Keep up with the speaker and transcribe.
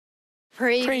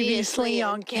Previously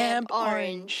on Camp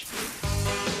Orange.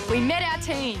 We met our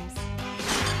teams.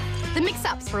 The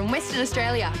Mix-Ups from Western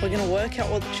Australia. We're going to work out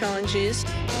what the challenge is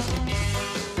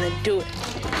and then do it.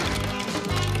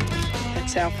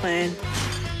 That's our plan.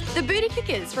 The Booty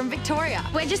Kickers from Victoria.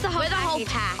 We're just the whole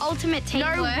pack. Ultimate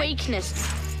teamwork. No weakness.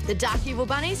 The Dark Evil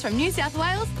Bunnies from New South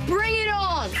Wales. Bring it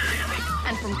on!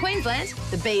 And from Queensland,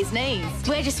 the Bees Knees.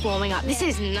 We're just warming up. This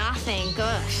is nothing.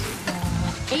 Gosh.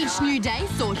 Each new day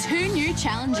saw 2 new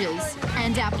challenges,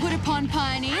 and our put-upon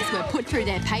pioneers were put through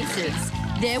their paces.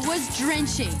 There was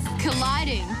drenching,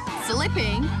 colliding,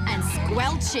 slipping and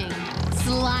squelching,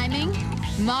 sliming,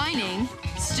 mining,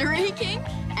 streaking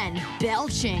and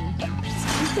belching.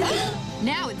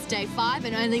 Now it's day 5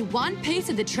 and only one piece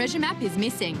of the treasure map is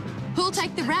missing. Who'll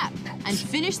take the rap and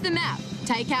finish the map,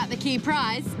 take out the key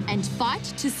prize and fight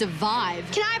to survive?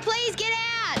 Can I please get out?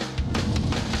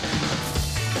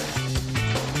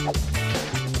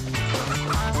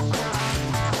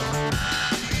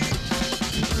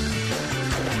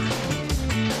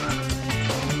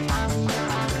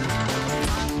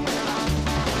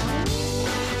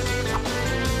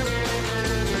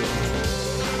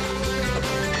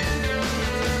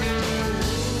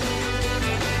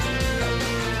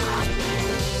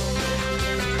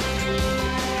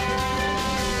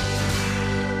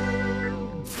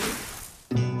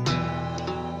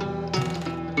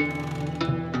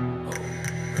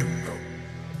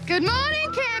 Good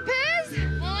morning, campers!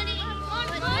 Morning.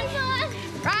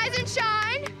 Rise and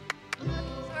shine!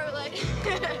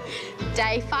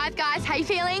 Day 5, guys. How you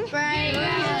feeling? Great.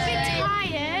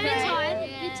 Tired.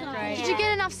 Did you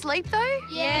get enough sleep, though?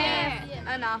 Yeah.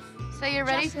 Enough. So you're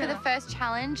ready for the first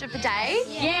challenge of the day?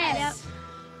 Yes.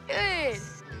 Good.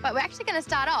 But we're actually going to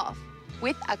start off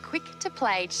with a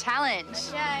quick-to-play challenge.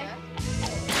 Okay.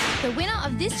 The winner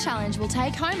of this challenge will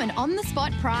take home an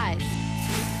on-the-spot prize.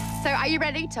 So are you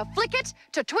ready to flick it,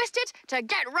 to twist it, to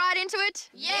get right into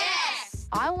it? Yes.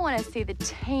 I want to see the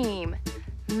team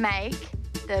make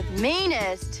the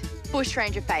meanest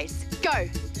bushranger face. Go.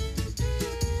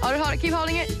 Hold it, keep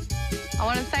holding it. I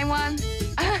want the same one.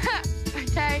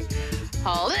 Okay,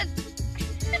 hold it.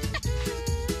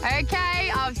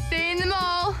 Okay, I've seen them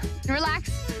all.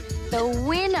 Relax. The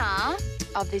winner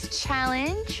of this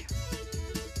challenge,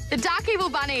 the Dark Evil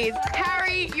Bunnies.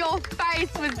 Harry, your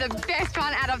face was the best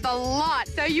one out of the lot.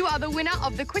 So you are the winner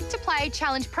of the Quick to Play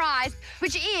Challenge prize,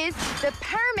 which is the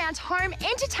Paramount Home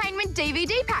Entertainment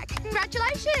DVD pack.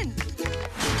 Congratulations.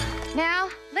 Now,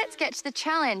 let's get to the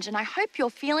challenge, and I hope you're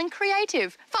feeling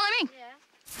creative. Follow me.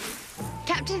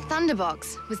 Captain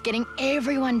Thunderbox was getting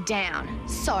everyone down.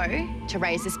 So, to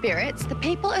raise the spirits, the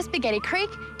people of Spaghetti Creek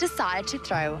decided to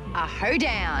throw a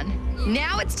hoedown.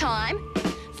 Now it's time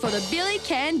for the Billy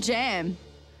Can Jam.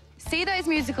 See those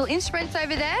musical instruments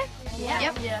over there?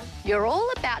 Yep. You're all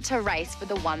about to race for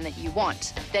the one that you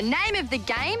want. The name of the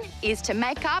game is to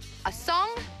make up a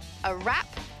song, a rap,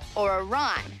 or a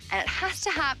rhyme, and it has to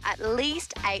have at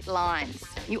least 8 lines.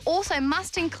 You also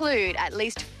must include at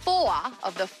least 4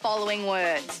 of the following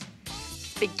words: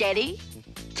 spaghetti,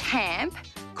 camp,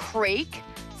 creek,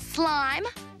 slime,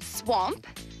 swamp,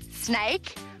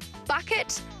 snake,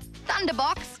 bucket,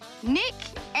 thunderbox, Nick,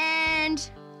 and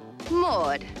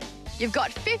Maud. You've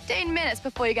got 15 minutes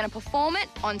before you're going to perform it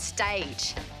on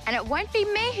stage. And it won't be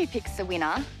me who picks the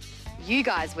winner. You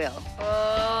guys will.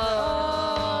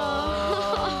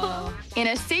 In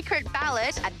a secret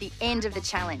ballot at the end of the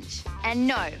challenge. And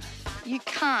no, you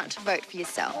can't vote for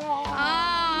yourself.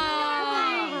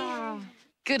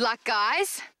 Good luck,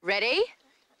 guys. Ready?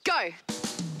 Go.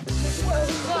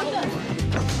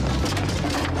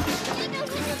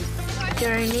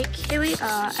 G'day, Nick. Here we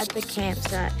are at the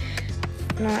campsite.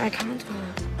 No, I can't do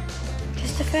it.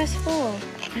 Just the first 4.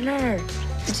 I know.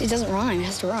 It doesn't rhyme. It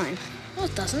has to rhyme. No,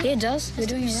 it doesn't. Yeah, it does. We're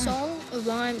doing a song, a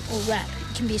rhyme, or rap.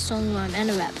 It can be a song, rhyme,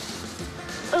 and a rap.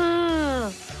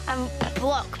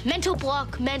 Block. Mental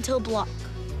block. Mental block.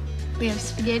 We have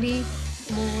spaghetti,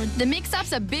 Maud. The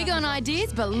Mix-Ups are big on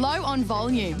ideas but low on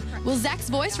volume. Will Zach's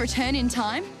voice return in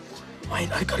time? Wait,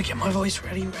 I gotta get my voice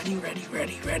ready. 1,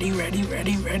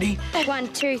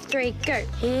 2, 3, go.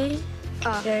 Here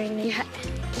are you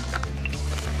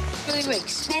Really quick.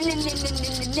 I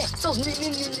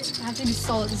have to do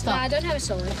solo at the start. I don't have a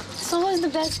solo. Solo is the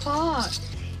best part.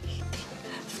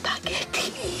 Well,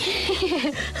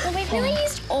 we've really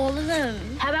used all of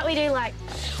them. How about we do, like,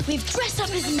 we've dressed up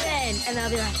as men, and they'll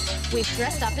be like, We've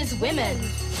dressed up as women.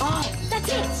 oh, that's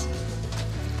it.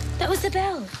 That was the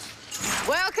bell.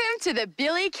 Welcome to the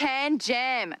Billy Can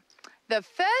Jam. The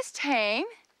first team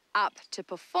up to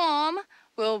perform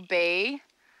will be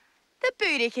the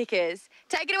Booty Kickers.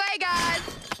 Take it away, guys.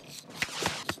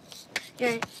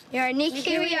 You're Nick,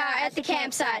 here we are at the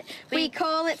campsite. We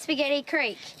call it Spaghetti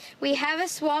Creek. We have a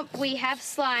swamp, we have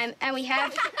slime, and we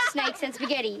have snakes and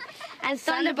spaghetti. And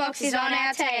Thunderbox is on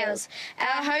our tails.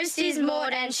 Our host is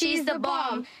Maud and she's the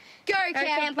bomb. Go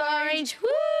Camp Orange,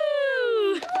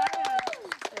 woo!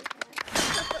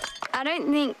 I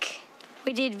don't think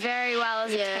we did very well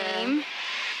as a team.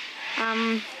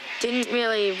 Didn't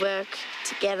really work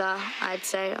together, I'd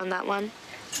say, on that one.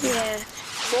 Yeah.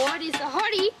 Maud is the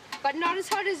hottie, but not as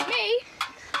hot as me.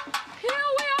 Here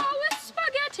we are with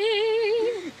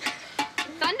spaghetti.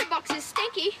 Thunderbox is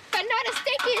stinky, but not as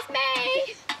stinky as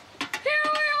me. Here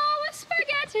we are with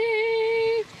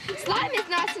spaghetti. Slime is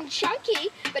nice and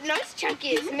chunky, but not as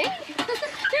chunky as me.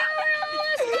 Here we are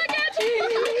with spaghetti.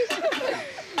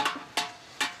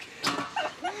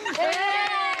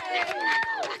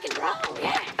 Rock and roll,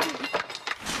 yeah.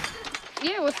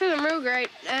 Yeah, we're feeling real great.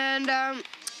 And,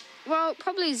 well,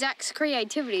 probably Zach's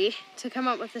creativity to come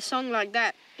up with a song like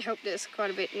that helped us quite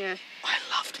a bit, yeah. I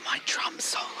loved my drum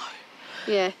solo.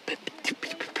 Yeah.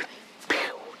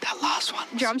 That last one.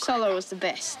 Drum solo was the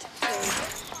best.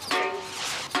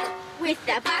 With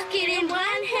a bucket in one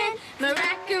hand,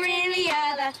 maraca in the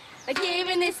other. We're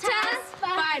giving this task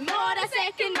by Maud, our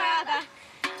second mother.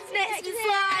 Snakes and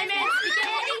slime and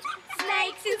spaghetti,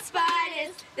 snakes and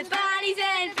spiders, the bunnies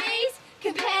and bees,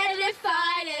 competitive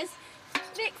fighters.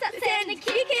 Mix-ups and the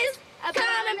kickers are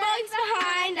coming boys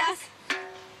behind us.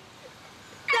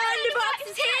 Thunderbox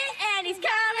is here and he's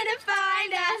coming to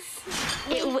find us.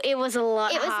 It was a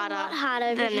lot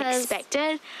harder than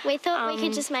expected. We thought we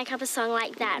could just make up a song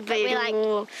like that, but we're like...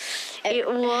 It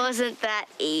wasn't that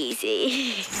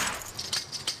easy.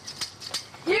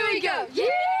 Here we go. Yeah!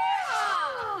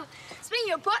 Spin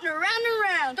your partner round and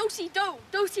round. Do-si-do,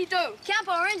 do-si-do. Camp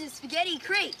Orange is Spaghetti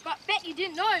Creek. But bet you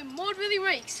didn't know, Maud really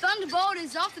reeks. Thunderbolt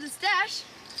is after the stash.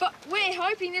 But we're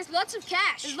hoping there's lots of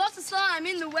cash. There's lots of slime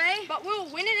in the way. But we'll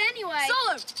win it anyway.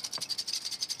 Solo!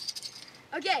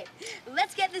 Okay,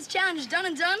 let's get this challenge done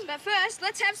and done. But first,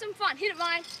 let's have some fun. Hit it,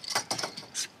 Vine.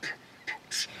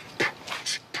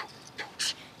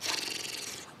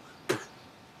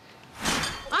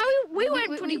 We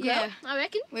went pretty good, I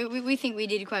reckon. We think we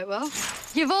did quite well.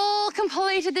 You've all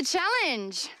completed the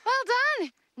challenge. Well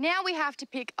done. Now we have to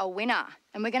pick a winner.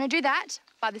 And we're going to do that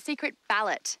by the secret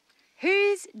ballot.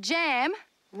 Whose jam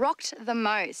rocked the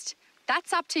most?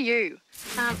 That's up to you.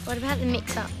 What about the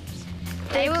mix-ups?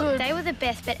 They were the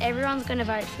best, but everyone's going to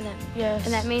vote for them. Yes.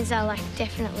 And that means they'll, like,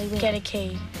 definitely win. Get a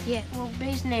key. Yeah. Well,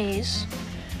 Bee's Knees,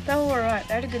 they were all right.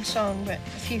 They had a good song, but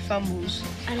a few fumbles.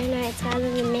 I don't know, it's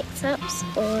either the mix-ups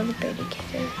or the booty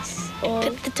kickers.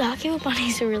 But the Dark Evil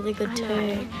Bunnies are really good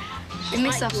too. The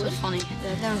mix-ups were funny. They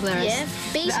were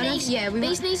hilarious. Yeah.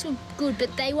 Bee's Knees were good,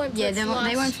 but they won't Yeah, they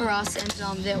weren't for us, and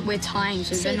we're tying,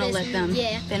 so better not let them.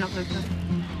 Yeah. They're not good.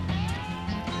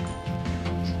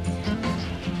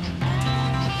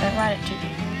 Don't write it to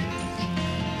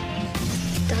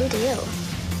Done deal.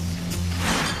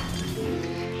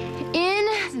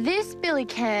 In this Billy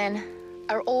Can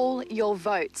are all your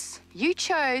votes. You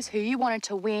chose who you wanted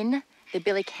to win the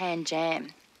Billy Can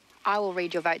Jam. I will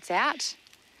read your votes out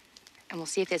and we'll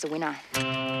see if there's a winner.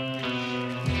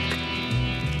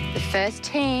 The first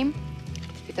team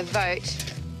with a vote,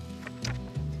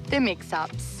 the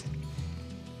Mix-Ups.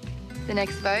 The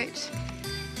next vote,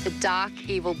 the Dark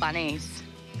Evil Bunnies.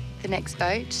 The next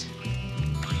vote,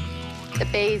 the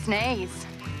Bee's Knees.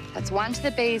 That's 1 to the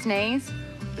Bee's Knees,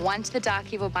 1 to the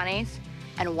Dark Evil Bunnies,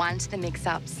 and 1 to the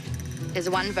Mix-Ups. There's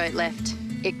 1 vote left.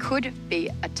 It could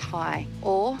be a tie,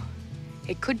 or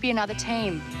it could be another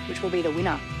team, which will be the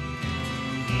winner.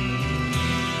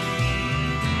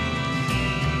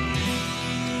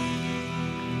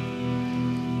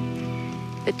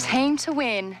 The team to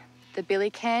win the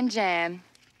Billy Can Jam,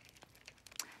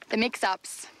 the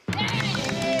Mix-Ups.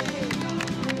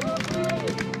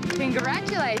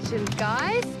 Congratulations,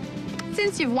 guys.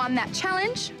 Since you've won that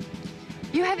challenge,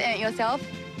 you have earned yourself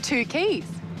 2 keys.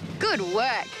 Good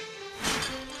work.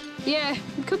 Yeah,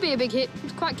 it could be a big hit.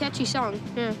 It's quite a catchy song.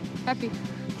 Yeah, happy.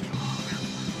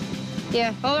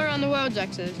 Yeah, all around the world,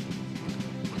 Zach says.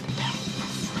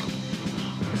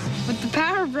 With the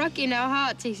power of rock in our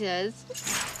hearts, he says.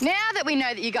 Now that we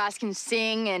know that you guys can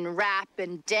sing and rap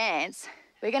and dance,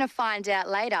 we're going to find out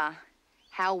later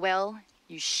how well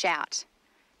you shout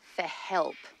for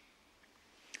help.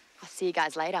 I'll see you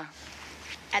guys later.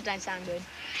 That don't sound good.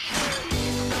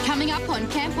 Coming up on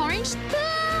Camp Orange,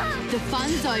 the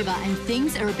fun's over and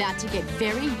things are about to get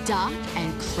very dark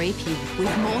and creepy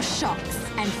with more shocks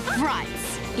and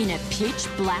frights in a pitch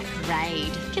black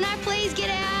raid. Can I please get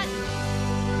out?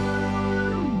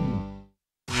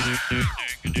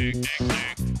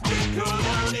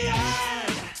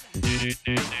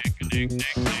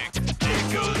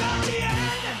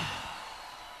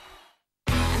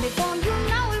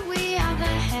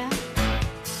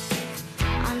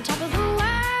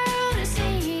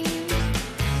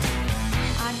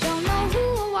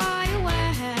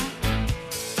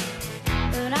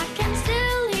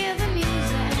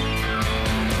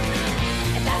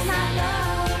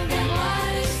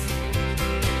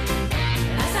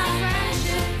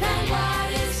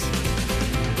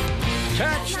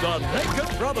 the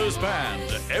Naked Brothers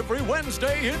Band, every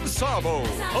Wednesday in Sabo,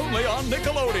 only on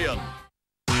Nickelodeon.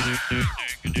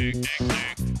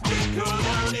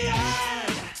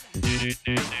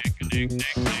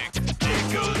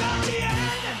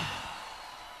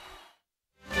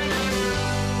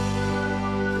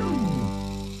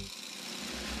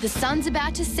 The sun's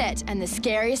about to set and the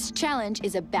scariest challenge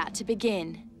is about to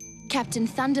begin. Captain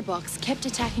Thunderbox kept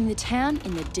attacking the town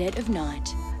in the dead of night.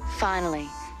 Finally,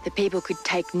 the people could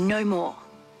take no more,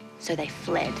 so they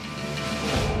fled.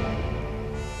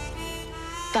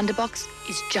 Thunderbox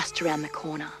is just around the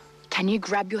corner. Can you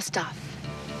grab your stuff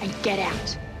and get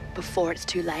out before it's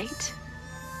too late?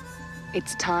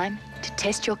 It's time to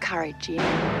test your courage in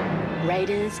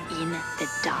Raiders in the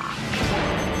Dark.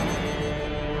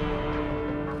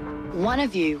 One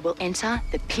of you will enter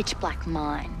the pitch-black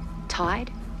mine,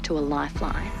 tied to a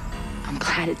lifeline. I'm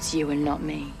glad it's you and not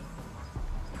me.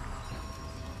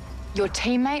 Your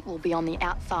teammate will be on the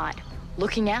outside,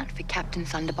 looking out for Captain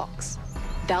Thunderbox.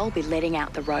 They'll be letting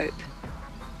out the rope.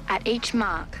 At each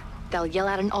mark, they'll yell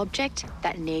out an object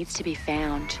that needs to be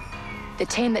found. The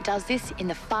team that does this in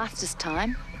the fastest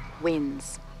time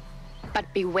wins. But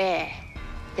beware,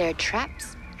 there are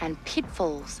traps and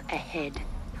pitfalls ahead.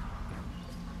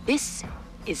 This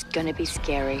is gonna be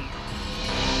scary.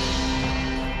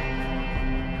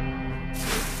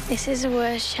 This is the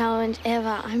worst challenge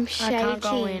ever. I'm shaking. I can't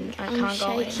go in. I can't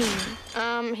go in.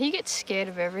 shaking. He gets scared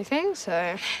of everything, so...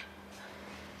 I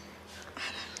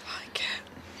don't like it.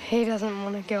 He doesn't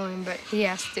want to go in, but he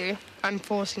has to. I'm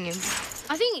forcing him.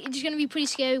 I think it's going to be pretty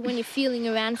scary when you're feeling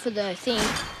around for the thing.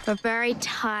 We're very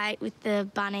tight with the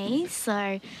bunnies,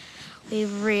 so we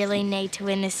really need to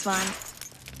win this one.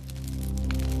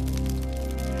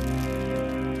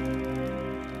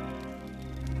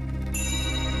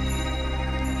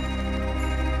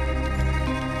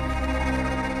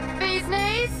 Bee's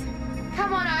knees,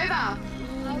 come on over.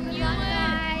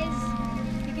 Guys,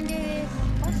 you can do this.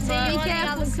 Be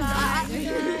careful,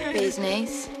 Bee's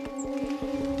knees,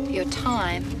 your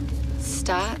time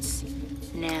starts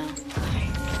now.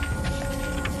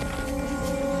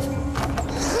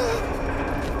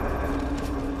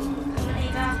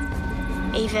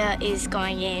 Eva is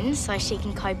going in so she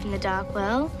can cope in the dark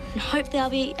well. And hopefully I'll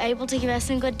be able to give her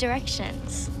some good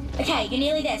directions. Okay, you're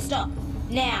nearly there. Stop.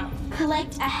 Now,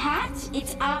 collect a hat.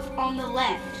 It's up on the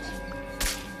left.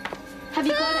 Have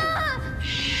you got it?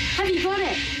 Have you got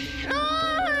it?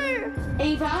 No!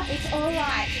 Eva, it's all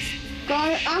right. Just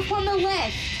go up on the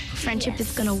left. Friendship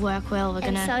is going to work well. We're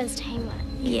going to... And so is teamwork.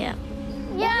 Yeah.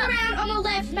 Walk around on the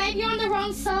left. Maybe you're on the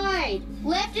wrong side.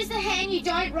 Left is the hand you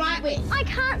don't write with. I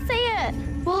can't see it.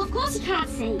 Well, of course you can't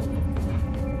see.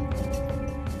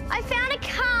 I found a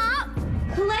cup.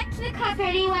 Collect the cup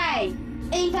anyway.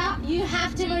 Eva, you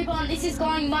have to move on. This is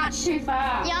going much too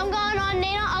far. Yeah, I'm going on,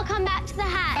 Nina. I'll come back to the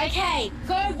hat. Okay,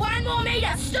 go 1 more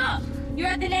meter. Stop. You're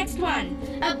at the next one.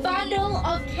 A bundle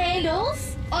of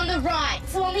candles on the right,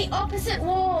 so on the opposite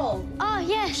wall. Oh,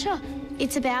 yeah, sure.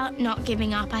 It's about not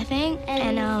giving up, I think.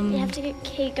 And you have to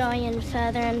keep going in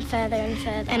further and further and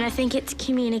further. And I think it's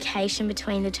communication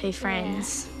between the two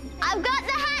friends. Yeah. I've got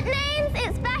the hat, names.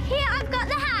 It's back here. I've got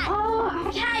the hat. Oh,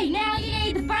 okay. Now you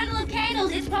need the bundle of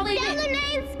candles. It's probably... Down the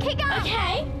names. Keep going.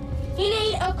 Okay. You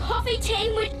need a coffee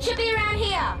tin, which should be around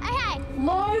here. Okay.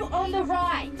 Low on the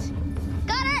right.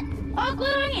 Got it. Oh,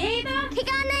 good on you, Eva. Keep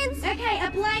going, names. Okay,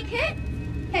 a blanket.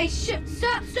 Okay,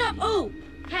 stop. Oh.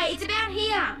 Okay, it's about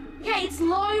here. Okay, it's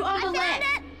low on the left. I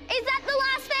found it. Is that the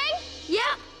last thing?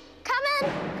 Yep. Come in.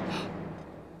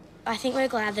 I think we're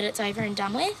glad that it's over and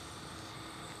done with.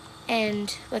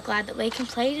 And we're glad that we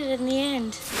completed it in the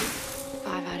end.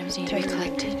 5 items need to be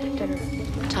collected.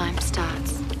 Time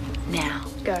starts now.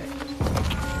 Go.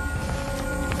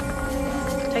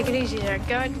 Take it easy there.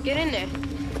 Go, get in there.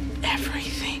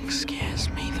 Everything scares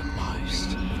me the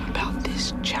most about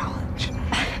this challenge.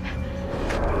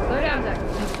 Slow down, Zach.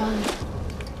 Have fun.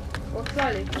 Walk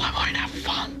slowly. I won't have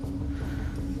fun.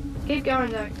 Keep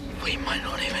going, Zach. We might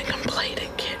not even complete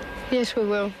it, kid. Yes, we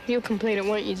will. You'll complete it,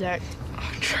 won't you, Zach?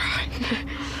 I'll try.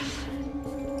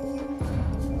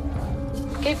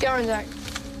 Keep going, Zach.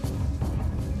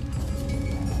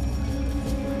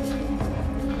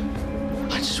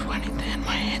 I just went in there and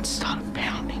my head started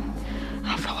pounding. And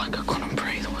I felt like I couldn't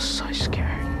breathe. It was so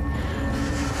scary.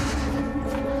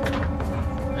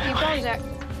 Keep going, Zach.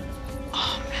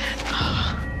 Oh, man.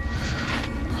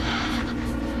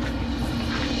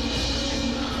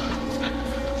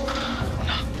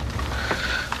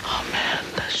 Oh, man,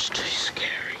 that's too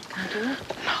scary. Can I do it?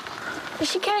 No.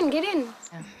 Yes, you can. Get in. No,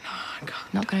 I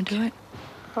can't. Not gonna do it?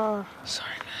 Oh. Sorry,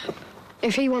 man.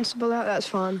 If he wants to pull out, that's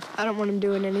fine. I don't want him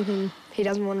doing anything he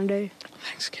doesn't want to do.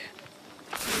 Thanks, kid.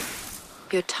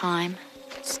 Your time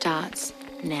starts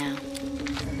now.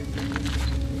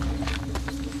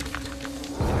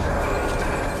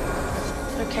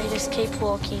 Okay, just keep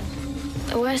walking.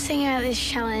 The worst thing about this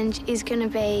challenge is going to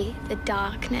be the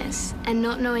darkness and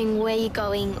not knowing where you're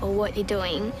going or what you're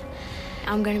doing.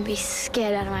 I'm going to be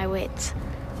scared out of my wits.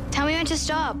 Tell me when to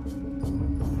stop.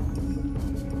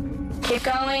 Keep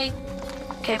going.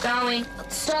 Keep going.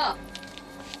 Stop.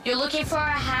 You're looking for a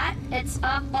hat? It's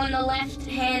up on the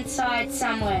left-hand side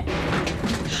somewhere.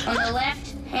 On the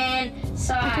left-hand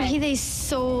side. I could hear these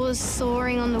saws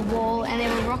sawing on the wall and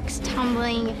there were rocks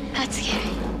tumbling. That's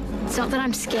scary. It's not that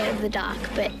I'm scared of the dark,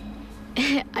 but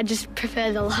I just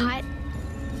prefer the light.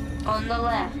 On the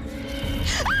left.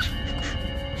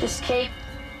 Just keep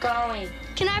going.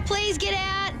 Can I please get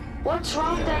out? What's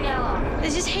wrong, Daniela?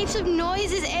 There's just heaps of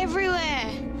noises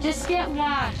everywhere. Just get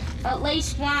one. At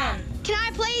least one. Can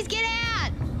I please get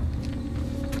out?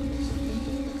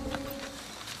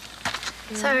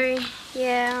 Sorry.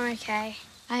 Yeah, I'm okay.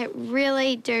 I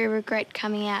really do regret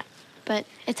coming out, but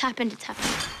it's happened, it's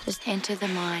happened. Just enter the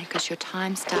mine, because your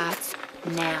time starts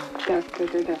now. Go.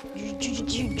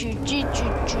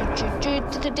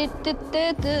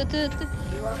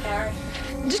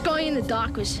 Just going in the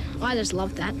dark I just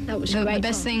loved that. That was great. The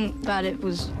best thing about it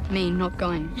was me not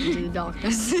going into the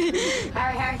darkness.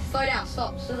 Harry, slow down.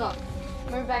 Stop.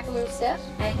 Move back a little step.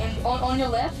 And on your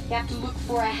left, you have to look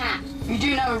for a hat. You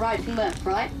do know right from left,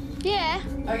 right? Yeah.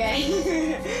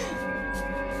 Okay.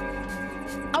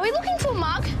 Are we looking for a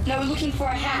mug? No, we're looking for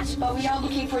a hat, but we are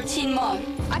looking for a tin mug.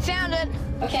 I found it.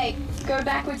 Okay, go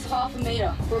backwards half a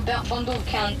meter for about bundle of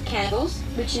candles,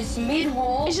 which is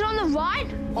mid-wall. Is it on the right?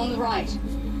 On the right.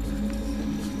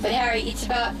 But Harry, it's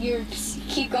about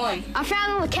keep going. I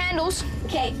found all the candles.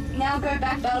 Okay, now go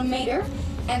back about a meter,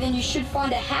 and then you should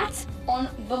find a hat on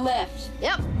the left.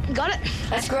 Yep, got it.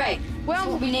 That's great. That's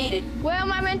what we needed. Where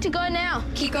am I meant to go now?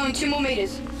 Keep going 2 more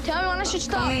meters. Tell me when I should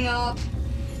stop. Coming up.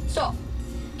 Stop.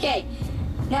 Okay,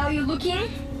 now you're looking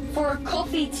for a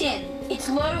coffee tin. It's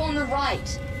low on the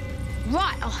right.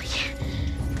 Right, oh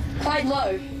yeah. Quite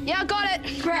low. Yeah, I got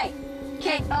it. Great.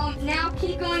 Okay, now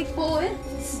keep going forward.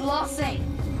 This is the last thing.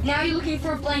 Now you're looking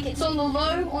for a blanket. It's on the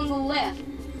low on the left.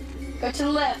 Go to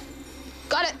the left.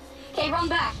 Got it. Okay, run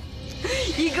back.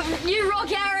 You rock,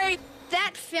 Harry.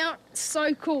 That felt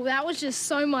so cool. That was just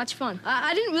so much fun.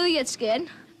 I didn't really get scared.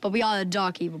 But we are the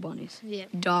dark evil bunnies. Yeah.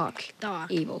 Dark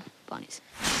evil bunnies.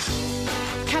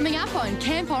 Coming up on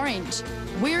Camp Orange,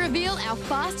 we reveal our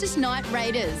fastest night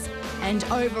raiders and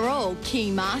overall key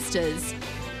masters.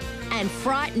 And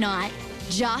Fright Night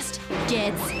just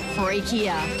gets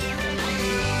freakier.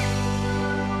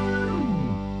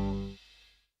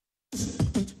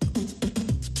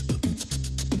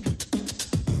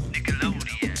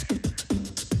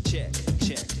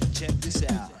 Check this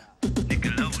out.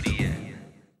 Nickelodeon.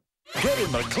 Get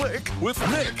in the click with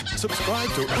Nick. Subscribe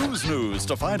to Ooze News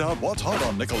to find out what's hot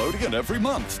on Nickelodeon every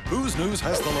month. Ooze News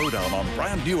has the lowdown on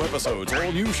brand new episodes,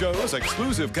 all new shows,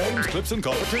 exclusive games, clips, and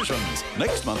competitions.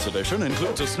 Next month's edition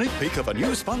includes a sneak peek of a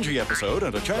new Spongy episode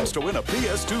and a chance to win a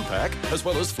PS2 pack, as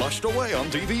well as Flushed Away on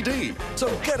DVD. So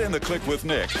get in the click with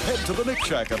Nick. Head to the Nick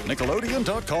Shack at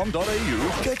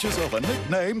nickelodeon.com.au, get yourself a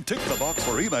nickname, tick the box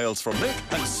for emails from Nick,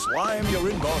 and slime your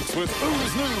inbox with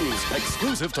Ooze News,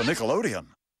 exclusive to Nickelodeon.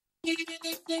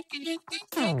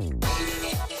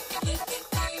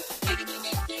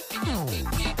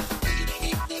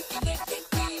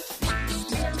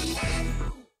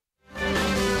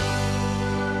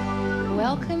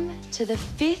 Welcome to the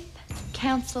 5th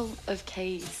Council of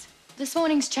Keys. This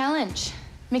morning's challenge.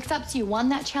 Mix-Ups, you won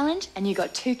that challenge and you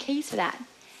got 2 keys for that.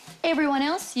 Everyone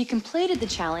else, you completed the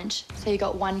challenge, so you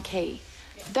got 1 key.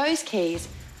 Those keys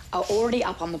are already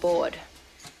up on the board.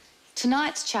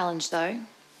 Tonight's challenge, though,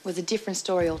 was a different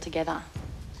story altogether.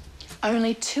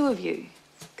 Only 2 of you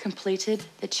completed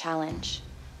the challenge.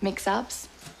 Mix-Ups,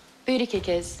 Booty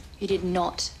Kickers, you did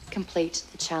not complete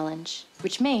the challenge,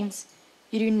 which means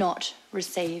you do not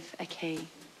receive a key.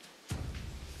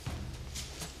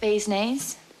 Bees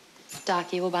Knees,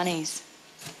 Dark Evil Bunnies,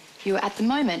 you are at the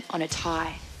moment on a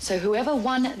tie. So whoever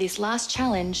won this last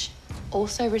challenge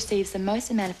also receives the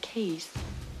most amount of keys.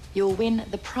 You'll win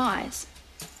the prize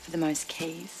for the most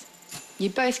keys. You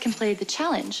both completed the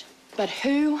challenge, but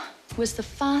who was the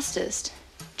fastest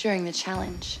during the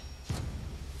challenge?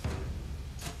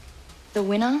 The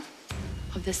winner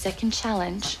of the second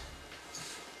challenge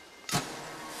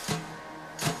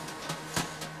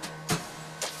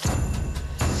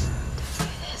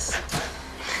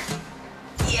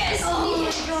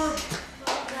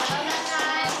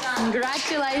Congratulations.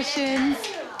 Congratulations,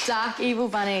 Dark Evil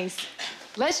Bunnies.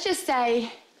 Let's just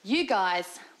say you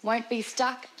guys won't be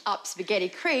stuck up Spaghetti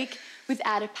Creek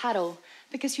without a paddle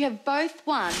because you have both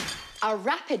won a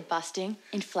rapid-busting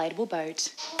inflatable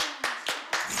boat.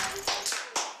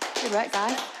 Good work,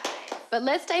 guys. But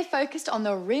let's stay focused on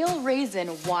the real reason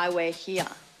why we're here,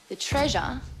 the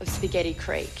treasure of Spaghetti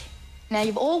Creek. Now,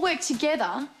 you've all worked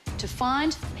together to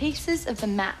find pieces of the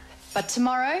map, but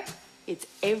tomorrow, it's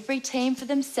every team for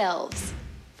themselves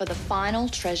for the final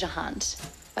treasure hunt.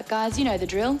 But guys, you know the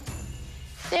drill.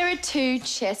 There are 2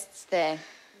 chests there.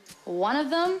 One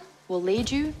of them will lead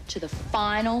you to the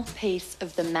final piece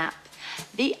of the map.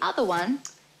 The other one,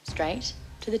 straight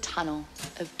to the Tunnel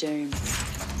of Doom.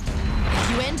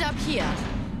 If you end up here,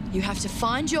 you have to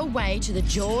find your way to the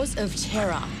Jaws of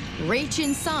Terror, reach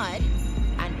inside,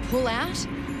 and pull out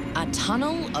a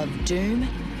Tunnel of Doom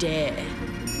dare.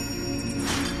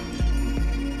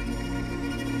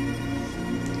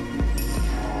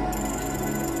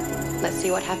 Let's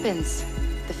see what happens.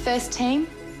 The first team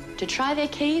to try their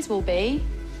keys will be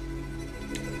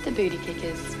the Booty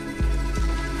Kickers.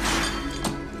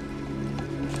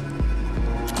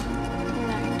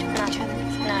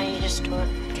 No, you just do it.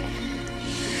 Okay.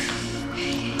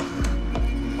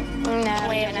 No,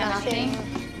 we have nothing.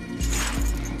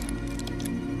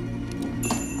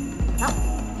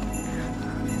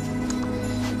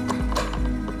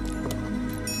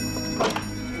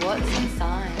 What's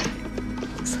inside?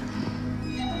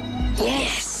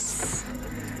 Yes!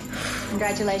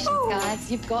 Congratulations, guys.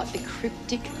 You've got the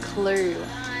cryptic clue.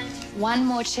 One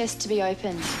more chest to be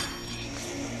opened.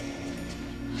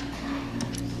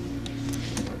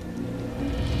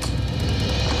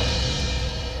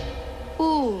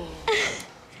 Ooh.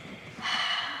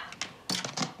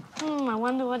 I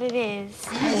wonder what it is.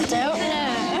 I don't know.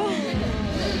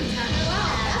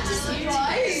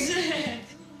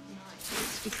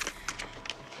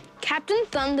 Captain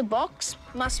Thunderbox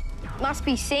must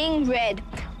be seeing red.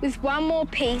 With one more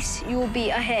piece, you will be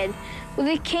ahead. With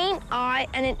a keen eye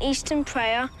and an eastern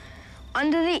prayer,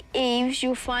 under the eaves,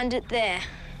 you'll find it there.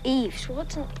 Eaves?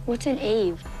 What's an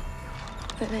eave?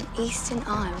 With an eastern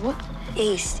eye. What?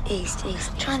 East.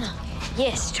 China.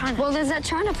 Yes, China. Well, there's that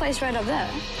China place right up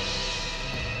there.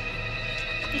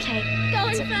 Okay.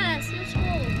 Going fast. Let's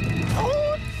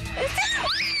roll.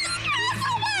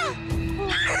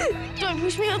 Don't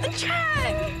push me on the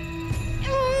track.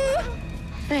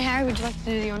 Hey, Harry, would you like to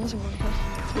do the honours?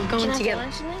 We're going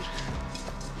together.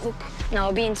 Look, no,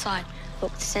 I'll be inside.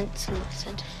 Look, center.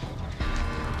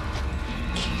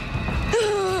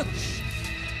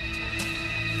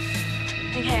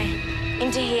 Okay,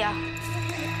 into here.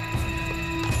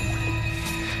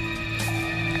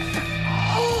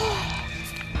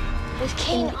 With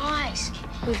keen eyes.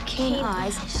 With keen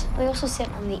eyes. We also sit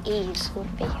on the eaves.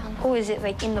 Would be on. Or is it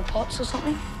like in the pots or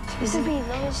something? Could be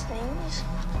those things.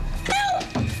 Ow!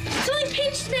 Something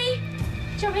pinched me.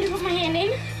 Do you want me to put my hand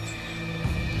in?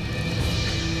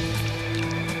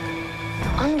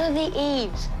 Under the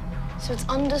eaves. So it's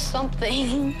under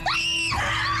something.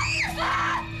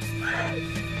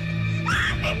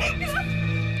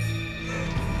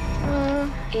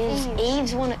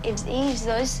 Is eaves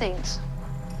those things?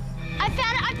 I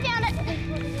found it.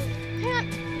 Hang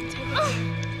on.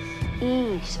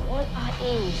 Eaves. What are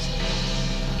eaves?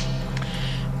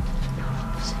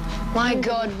 My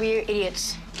God, we're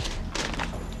idiots.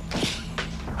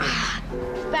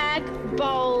 Bag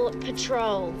Bowl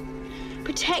Patrol.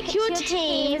 Protect your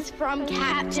teams from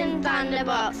Captain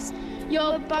Thunderbox.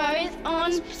 You're both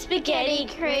on Spaghetti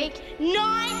Creek.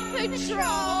 Night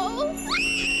Patrol!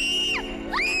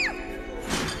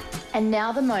 And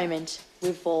now the moment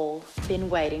we've all been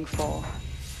waiting for.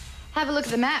 Have a look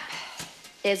at the map.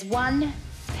 There's one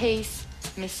piece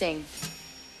missing.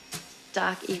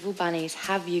 Dark Evil Bunnies,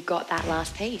 have you got that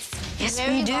last piece? Yes,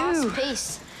 we do. Last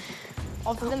piece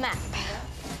of the map.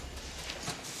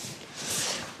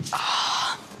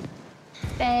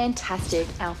 Fantastic.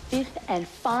 Our 5th and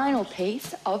final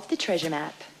piece of the treasure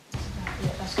map.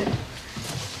 Yeah, that's good.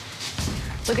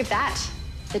 Look at that.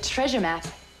 The treasure map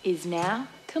is now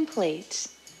complete.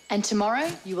 And tomorrow,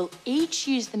 you will each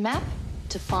use the map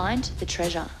to find the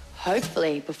treasure.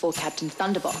 Hopefully before Captain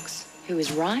Thunderbox, who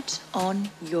is right on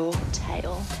your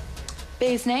tail.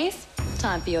 Bees Knees,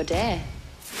 time for your dare.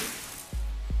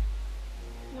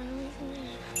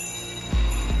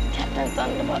 Captain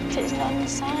Thunderbox is not in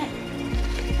sight.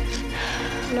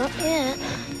 Not yet.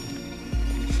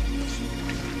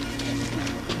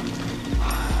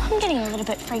 I'm getting a little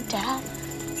bit freaked out.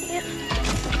 Yeah.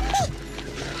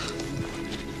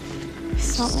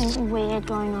 Something weird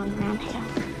going on around here.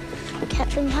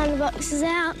 Captain Thunderbox is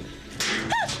out.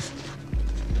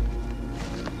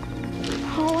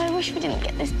 wish we didn't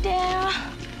get this down.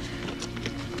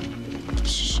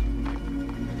 Shh.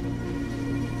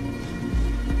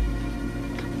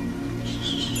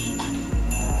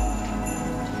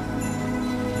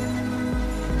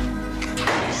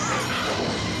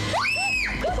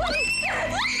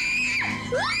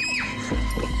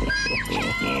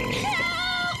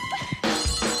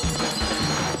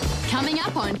 Coming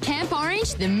up on Camp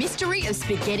Orange, the mystery of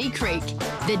Spaghetti Creek.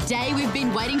 The day we've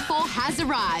been waiting for has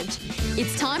arrived.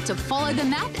 It's time to follow the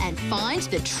map and find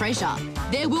the treasure.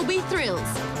 There will be thrills,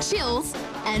 chills,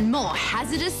 and more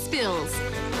hazardous spills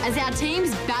as our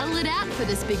teams battle it out for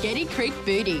the Spaghetti Creek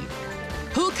booty.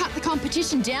 Who'll cut the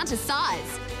competition down to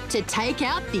size to take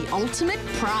out the ultimate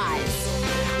prize?